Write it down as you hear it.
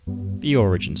the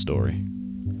origin story.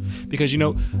 Because,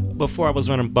 before I was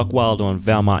running buck wild on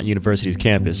Valmont University's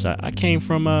campus, I came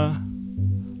from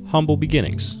humble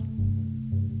beginnings.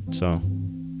 So,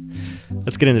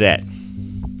 let's get into that.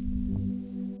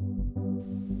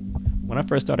 When I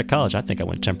first started college, I think I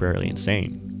went temporarily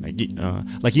insane.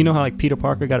 How Peter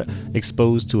Parker got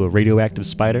exposed to a radioactive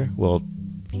spider? Well,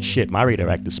 shit, my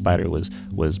radioactive spider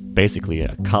was basically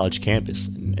a college campus,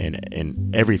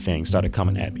 and everything started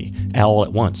coming at me all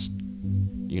at once.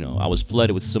 I was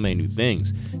flooded with so many new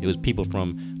things. It was people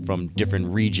from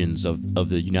different regions of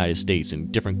the United States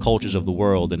and different cultures of the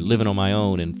world, and living on my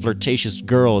own, and flirtatious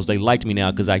girls. They liked me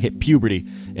now because I hit puberty,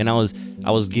 and I was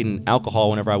getting alcohol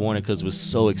whenever I wanted because it was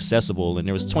so accessible, and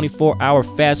there was 24-hour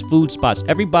fast food spots.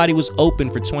 Everybody was open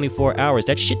for 24 hours.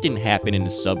 That shit didn't happen in the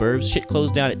suburbs. Shit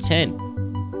closed down at 10.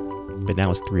 But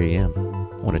now it's 3 a.m.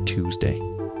 on a Tuesday,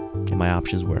 and my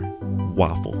options were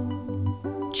waffle,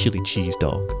 chili cheese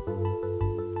dog,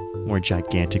 or a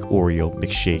gigantic Oreo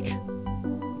McShake.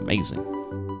 Amazing.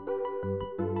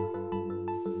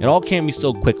 It all came to me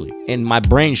so quickly, and my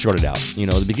brain shorted out.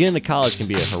 The beginning of college can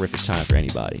be a horrific time for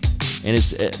anybody. And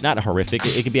it's not horrific,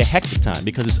 it can be a hectic time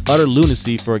because it's utter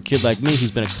lunacy for a kid like me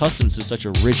who's been accustomed to such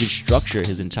a rigid structure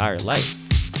his entire life.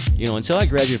 Until I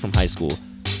graduated from high school,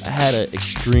 I had an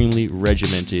extremely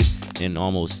regimented and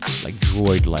almost like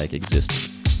droid-like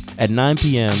existence. At 9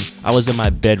 p.m., I was in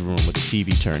my bedroom with the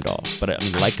TV turned off. But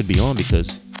the light could be on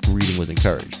because reading was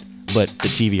encouraged. But the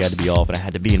TV had to be off and I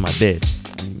had to be in my bed.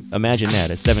 Imagine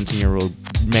that, a 17-year-old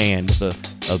man with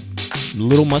a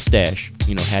little mustache,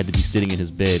 had to be sitting in his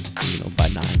bed, by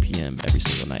 9 p.m. every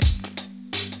single night.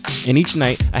 And each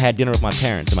night, I had dinner with my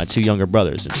parents and my 2 younger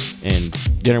brothers. And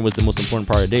dinner was the most important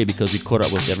part of the day because we caught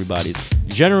up with everybody's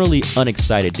generally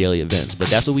unexcited daily events. But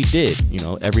that's what we did,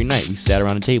 every night. We sat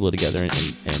around a table together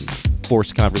and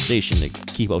forced conversation to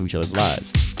keep up with each other's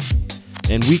lives.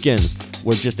 And weekends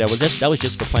were that was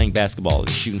just for playing basketball and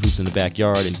shooting hoops in the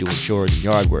backyard and doing chores and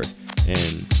yard work.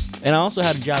 And I also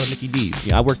had a job at Mickey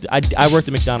D's. I worked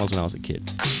at McDonald's when I was a kid.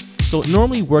 So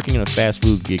normally working in a fast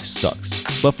food gig sucks.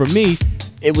 But for me,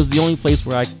 it was the only place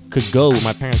where I could go where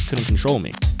my parents couldn't control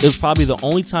me. It was probably the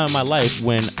only time in my life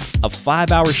when a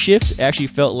 5-hour shift actually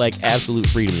felt like absolute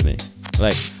freedom to me.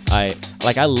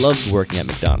 I loved working at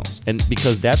McDonald's, and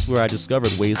because that's where I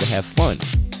discovered ways to have fun.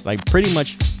 Pretty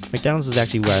much, McDonald's is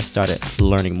actually where I started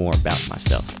learning more about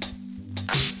myself.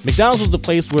 McDonald's was the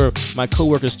place where my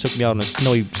coworkers took me out on a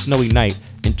snowy night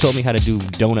and taught me how to do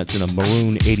donuts in a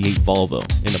maroon 88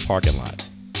 Volvo in the parking lot.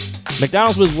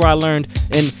 McDonald's was where I learned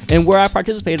and where I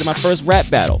participated in my first rap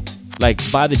battle.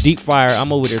 By the deep fryer,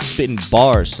 I'm over there spitting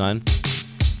bars, son.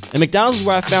 And McDonald's is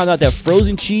where I found out that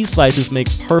frozen cheese slices make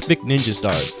perfect ninja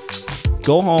stars.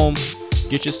 Go home,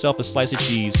 get yourself a slice of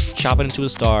cheese, chop it into a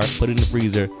star, put it in the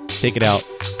freezer, take it out,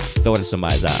 throw it in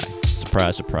somebody's eye.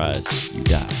 Surprise, surprise, you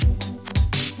die.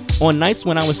 On nights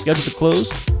when I was scheduled to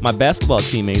close, my basketball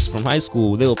teammates from high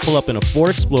school, they would pull up in a Ford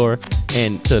Explorer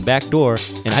and to the back door,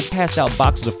 and I'd pass out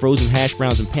boxes of frozen hash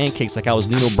browns and pancakes like I was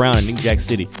Nino Brown in New Jack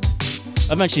City.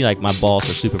 Eventually, my boss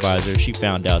or supervisor, she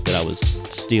found out that I was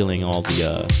stealing all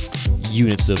the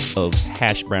units of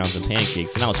hash browns and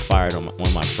pancakes, and I was fired on one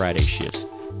of my Friday shifts.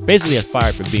 Basically, I was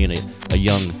fired for being a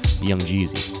young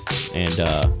Jeezy. And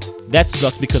that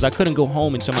sucked because I couldn't go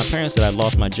home and tell my parents that I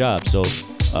lost my job. So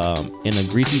in a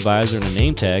greasy visor and a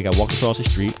name tag, I walked across the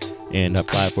street and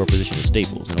applied for a position at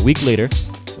Staples. And a week later,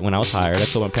 when I was hired, I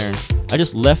told my parents I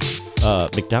just left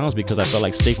McDonald's because I felt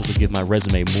like Staples would give my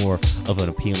resume more of an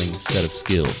appealing set of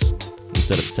skills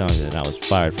instead of telling them that I was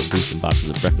fired for boosting boxes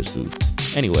of breakfast food.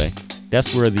 Anyway,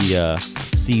 that's where the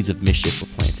seeds of mischief were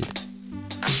planted.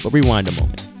 But rewind a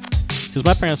moment. Because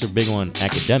my parents were big on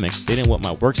academics, they didn't want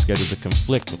my work schedule to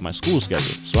conflict with my school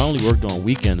schedule. So I only worked on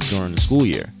weekends during the school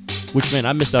year, which meant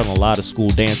I missed out on a lot of school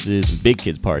dances and big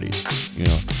kids parties,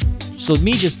 So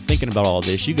me just thinking about all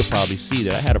this, you could probably see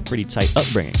that I had a pretty tight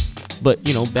upbringing. But,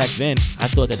 back then, I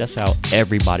thought that that's how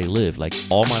everybody lived.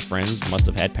 All my friends must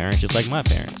have had parents just like my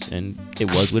parents, and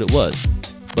it was what it was.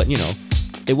 But,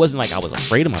 it wasn't like I was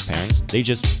afraid of my parents. They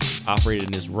just operated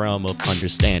in this realm of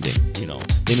understanding,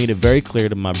 They made it very clear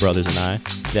to my brothers and I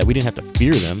that we didn't have to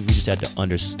fear them. We just had to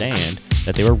understand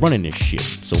that they were running this shit,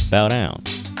 so bow down.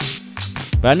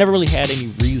 But I never really had any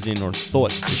reason or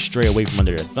thoughts to stray away from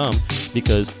under their thumb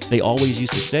because they always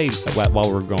used to say while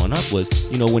we were growing up was,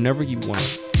 whenever you want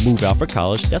to move out for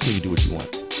college, that's when you do what you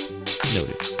want.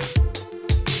 Noted.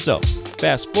 So,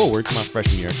 fast forward to my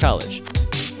freshman year of college.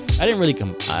 I didn't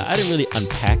really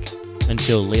unpack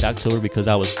until late October because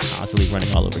I was constantly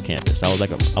running all over campus. I was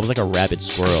like a rabid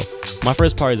squirrel. My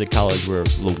first parties at college were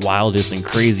the wildest and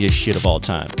craziest shit of all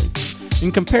time.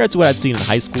 And compared to what I'd seen in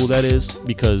high school, that is,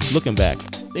 because looking back,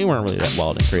 they weren't really that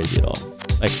wild and crazy at all.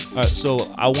 Like,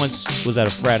 so I once was at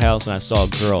a frat house and I saw a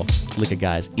girl lick a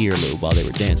guy's earlobe while they were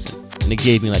dancing. And it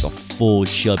gave me like a full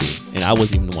chubby, and I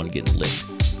wasn't even the one getting licked.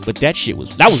 But that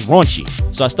was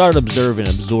raunchy. So I started absorbing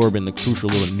the crucial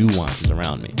little nuances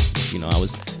around me. You know, I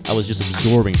was just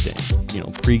absorbing things. You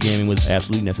know, pre-gaming was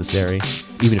absolutely necessary,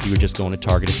 even if you were just going to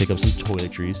Target to pick up some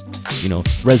toiletries. You know,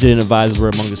 resident advisors were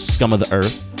among the scum of the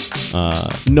earth.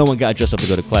 No one got dressed up to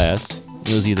go to class.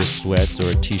 It was either sweats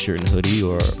or a t-shirt and hoodie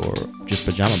or just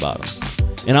pajama bottoms.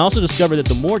 And I also discovered that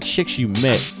the more chicks you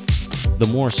met, the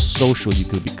more social you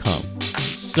could become.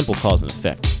 Simple cause and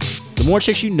effect. The more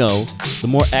chicks you know, the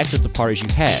more access to parties you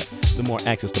have. The more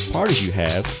access to parties you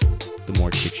have, the more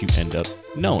chicks you end up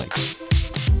knowing.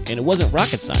 And it wasn't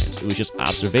rocket science, it was just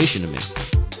observation to me.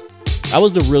 I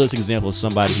was the realest example of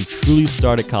somebody who truly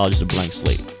started college as a blank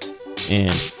slate.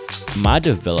 And my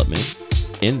development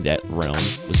in that realm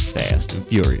was fast and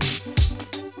furious.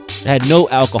 I had no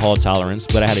alcohol tolerance,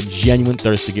 but I had a genuine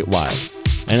thirst to get wild.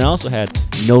 And I also had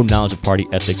no knowledge of party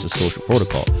ethics or social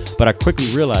protocol. But I quickly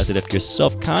realized that if you're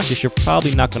self-conscious, you're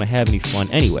probably not going to have any fun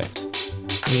anyway.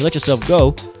 When you let yourself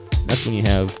go, that's when you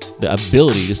have the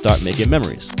ability to start making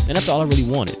memories. And that's all I really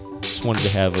wanted. Just wanted to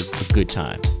have a good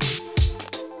time.